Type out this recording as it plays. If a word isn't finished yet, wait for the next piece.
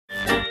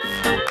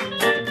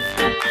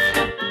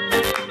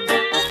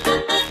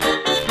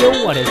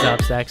Yo, what is up,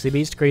 Sexy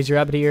Beast? Crazy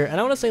Rabbit here, and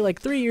I want to say like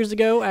 3 years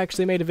ago, I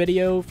actually made a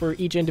video for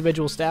each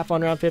individual staff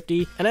on round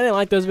 50, and I didn't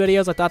like those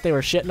videos. I thought they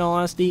were shit in all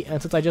honesty, and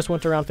since I just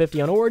went to round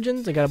 50 on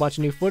Origins and got a bunch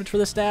of new footage for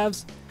the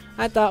staffs,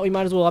 I thought we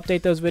might as well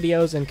update those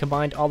videos and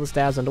combine all the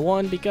staffs into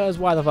one, because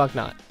why the fuck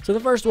not? So the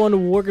first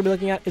one we're going to be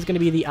looking at is going to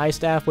be the Ice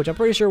Staff, which I'm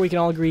pretty sure we can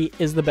all agree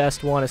is the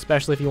best one,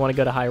 especially if you want to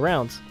go to high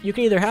rounds. You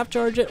can either half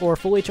charge it or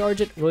fully charge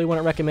it. Really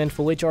wouldn't recommend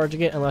fully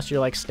charging it unless you're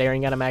like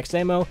staring at a max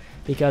ammo,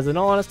 because in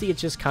all honesty, it's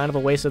just kind of a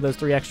waste of those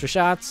 3 extra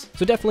shots.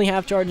 So definitely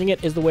half charging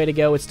it is the way to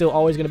go. It's still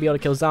always going to be able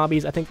to kill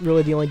zombies. I think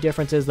really the only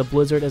difference is the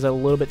blizzard is a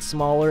little bit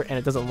smaller and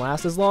it doesn't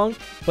last as long,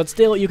 but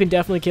still you can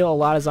definitely kill a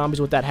lot of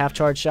zombies with that half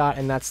charge shot,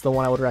 and that's the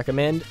one I would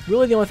recommend.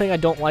 Really the only thing I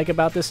don't like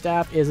about this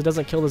staff is it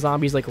doesn't kill the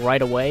zombies like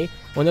right away.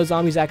 When those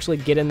zombies actually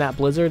get in that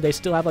blizzard, they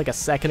still have like a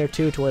second or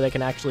two to where they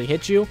can actually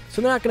hit you.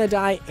 So they're not going to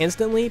die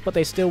instantly, but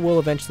they still will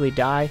eventually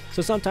die.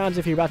 So sometimes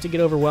if you're about to get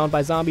overwhelmed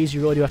by zombies,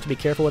 you really do have to be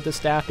careful with this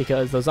staff,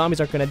 because those zombies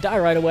aren't going to die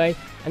right away,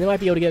 and they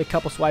might be able to get a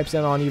couple swipes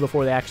in on you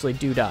before they actually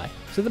do die.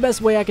 So the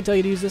best way I can tell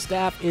you to use this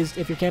staff is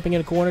if you're camping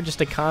in a corner, just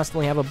to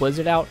constantly have a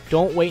blizzard out.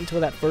 Don't wait until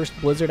that first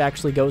blizzard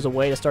actually goes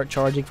away to start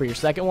charging for your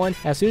second one.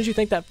 As soon as you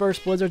think that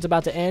first blizzard's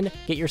about to end,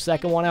 get your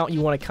second one out. You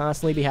want to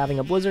constantly be having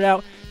a blizzard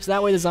out, so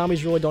that way the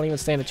zombies really don't even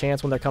stand a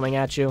chance when they're coming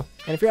at you.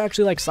 And if you're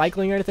actually like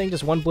cycling or anything,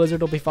 just one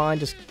blizzard will be fine.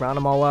 Just round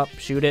them all up,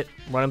 shoot it,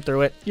 run them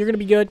through it. You're going to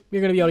be good. You're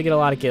going to be able to get a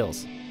lot of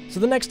kills. So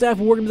the next staff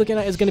we're going to be looking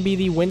at is going to be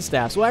the Wind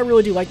Staff. So I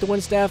really do like the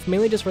Wind Staff,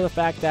 mainly just for the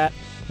fact that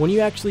when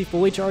you actually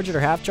fully charge it or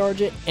half charge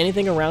it,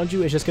 anything around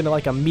you is just going to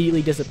like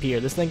immediately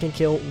disappear. This thing can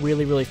kill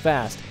really, really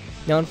fast.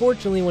 Now,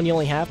 unfortunately, when you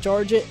only half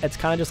charge it, it's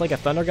kind of just like a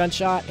thunder gun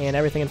shot and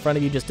everything in front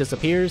of you just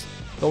disappears.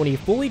 But when you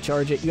fully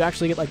charge it, you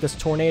actually get like this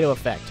tornado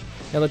effect.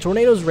 Now, the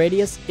tornado's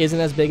radius isn't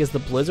as big as the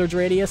blizzard's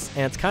radius,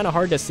 and it's kind of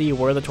hard to see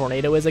where the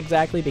tornado is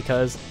exactly,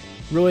 because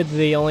really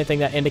the only thing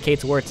that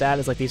indicates where it's at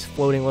is like these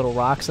floating little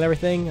rocks and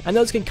everything, and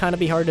those can kind of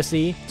be hard to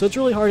see, so it's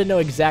really hard to know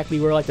exactly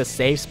where like the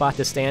safe spot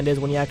to stand is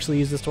when you actually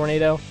use this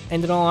tornado.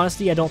 And in all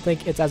honesty, I don't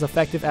think it's as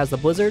effective as the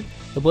blizzard.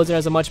 The blizzard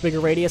has a much bigger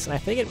radius, and I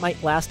think it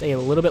might last a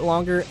little bit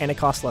longer, and it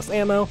costs less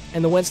ammo,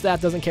 and the Wind Staff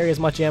doesn't carry as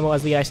much ammo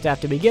as the Ice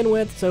Staff to begin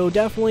with, so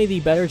definitely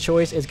the better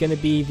choice is going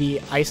to be the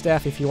Ice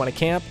Staff if you want to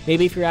camp.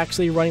 Maybe if you're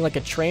actually running like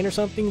a train or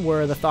something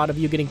where the thought of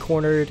you getting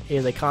cornered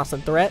is a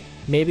constant threat,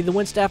 maybe the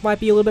Wind Staff might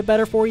be a little bit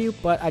better for you,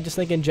 but I just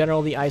think in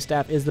general the Ice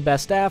Staff is the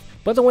best staff.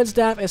 But the Wind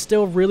Staff is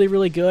still really,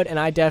 really good, and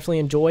I definitely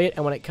enjoy it,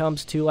 and when it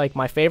comes to like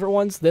my favorite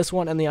ones, this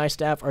one and the Ice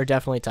Staff are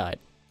definitely tied.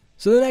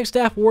 So the next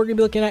staff we're going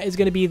to be looking at is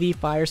going to be the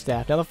Fire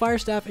Staff. Now the Fire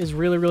Staff is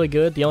really, really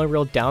good. The only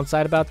real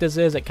downside about this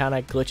is it kind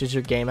of glitches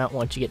your game out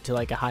once you get to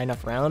like a high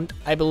enough round.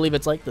 I believe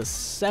it's like the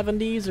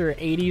 70s or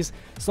 80s,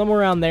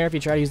 somewhere around there. If you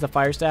try to use the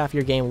Fire Staff,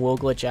 your game will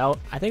glitch out.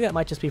 I think that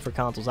might just be for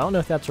consoles. I don't know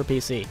if that's for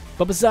PC.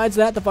 But besides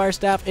that, the Fire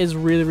Staff is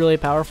really, really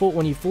powerful.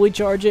 When you fully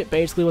charge it,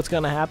 basically what's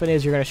going to happen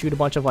is you're going to shoot a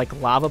bunch of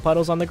like lava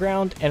puddles on the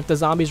ground, and if the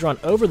zombies run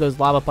over those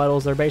lava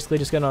puddles, they're basically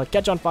just going to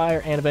catch on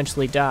fire and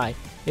eventually die.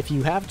 If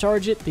you half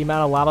charge it, the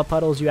amount of lava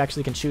puddles you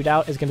actually can shoot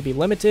out is going to be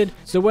limited.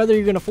 So whether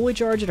you're going to fully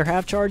charge it or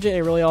half charge it,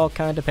 it really all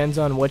kind of depends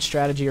on which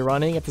strategy you're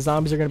running. If the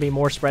zombies are going to be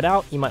more spread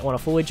out, you might want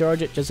to fully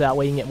charge it, just that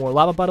way you can get more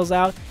lava puddles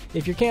out.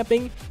 If you're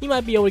camping, you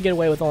might be able to get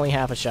away with only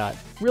half a shot.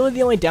 Really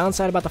the only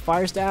downside about the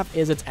Fire Staff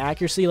is its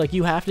accuracy. Like,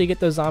 you have to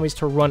get those zombies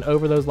to run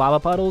over those lava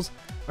puddles,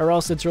 or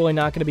else it's really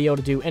not going to be able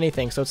to do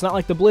anything. So it's not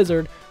like the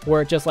blizzard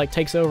where it just like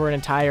takes over an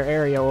entire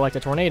area, or like the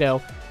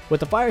tornado. With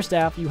the Fire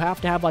Staff, you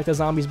have to have like the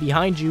zombies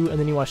behind you, and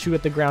then you want to shoot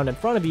at the ground in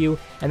front of you,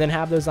 and then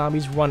have those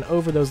zombies run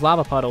over those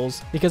lava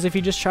puddles, because if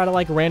you just try to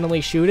like randomly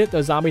shoot it,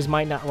 those zombies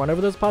might not run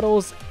over those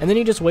puddles, and then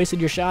you just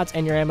wasted your shots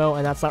and your ammo,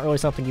 and that's not really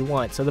something you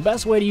want. So the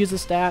best way to use the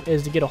staff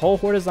is to get a whole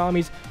horde of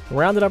zombies,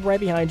 round it up right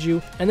behind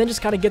you, and then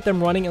just kind of get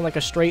them running in like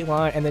a straight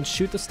line, and then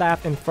shoot the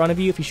staff in front of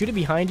you. If you shoot it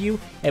behind you,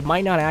 it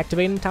might not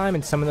activate in time,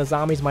 and some of the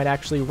zombies might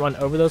actually run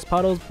over those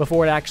puddles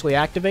before it actually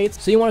activates.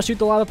 So you want to shoot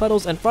the lava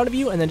puddles in front of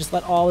you, and then just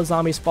let all the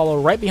zombies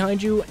follow right behind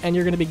you, and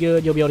you're going to be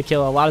good. You'll be able to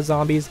kill a lot of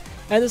zombies.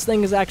 And this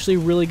thing is actually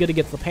really good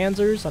against the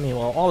panzers. I mean,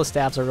 well, all the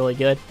staffs are really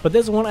good, but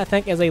this one I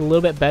think is a little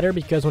bit better,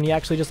 because when you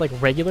actually just like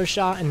regular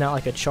shot and not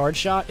like a charge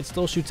shot, it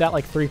still shoots out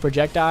like 3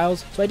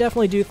 projectiles. So I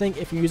definitely do think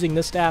if you're using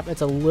this staff,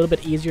 it's a little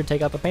bit easier to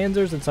take out the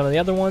panzers than some of the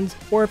other ones.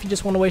 Or if you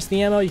just want to waste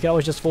the ammo, you can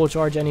always just full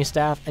charge any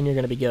staff and you're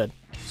going to be good.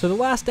 So the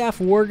last staff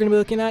we're going to be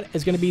looking at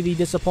is going to be the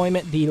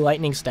Disappointment, the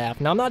Lightning Staff.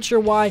 Now I'm not sure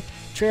why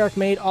Treyarch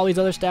made all these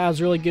other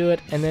staffs really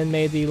good and then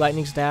made the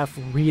Lightning Staff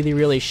really,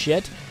 really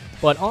shit.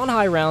 But on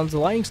high rounds, the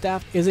Lightning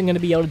Staff isn't going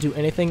to be able to do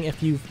anything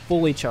if you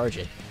fully charge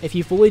it. If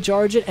you fully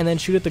charge it and then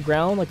shoot at the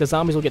ground, like the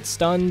zombies will get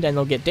stunned and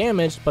they'll get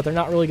damaged, but they're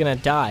not really going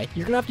to die.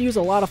 You're going to have to use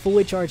a lot of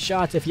fully charged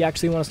shots if you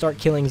actually want to start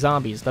killing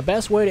zombies. The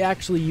best way to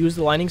actually use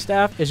the Lightning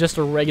Staff is just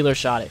to regular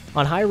shot it.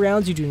 On high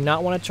rounds, you do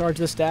not want to charge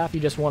the staff, you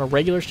just want a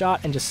regular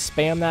shot and just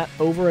spam that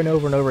over and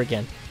over and over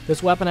again.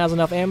 This weapon has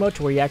enough ammo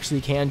to where you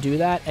actually can do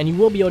that, and you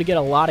will be able to get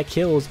a lot of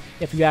kills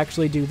if you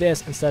actually do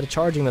this instead of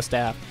charging the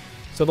staff.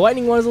 So So the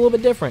lightning one is a little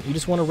bit different. You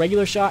just want a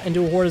regular shot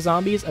into a horde of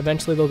zombies,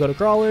 eventually they'll go to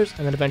crawlers,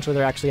 and then eventually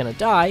they're actually going to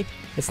die.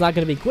 It's not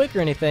going to be quick or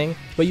anything,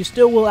 but you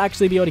still will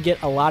actually be able to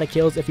get a lot of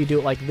kills if you do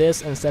it like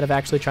this instead of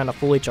actually trying to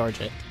fully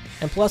charge it.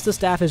 And plus the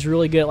staff is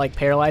really good at like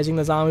paralyzing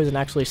the zombies and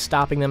actually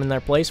stopping them in their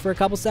place for a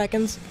couple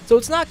seconds. So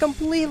it's not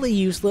completely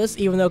useless,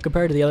 even though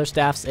compared to the other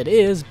staffs it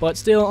is, but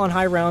still on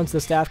high rounds the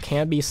staff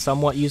can be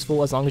somewhat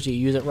useful as long as you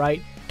use it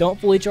right. Don't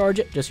fully charge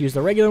it, just use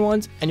the regular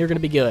ones and you're going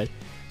to be good.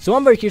 So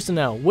I'm very curious to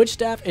know, which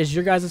staff is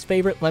your guys'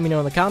 favorite? Let me know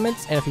in the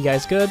comments, and if you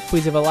guys could,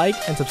 please leave a like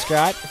and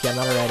subscribe if you have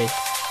not already.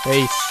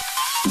 Peace.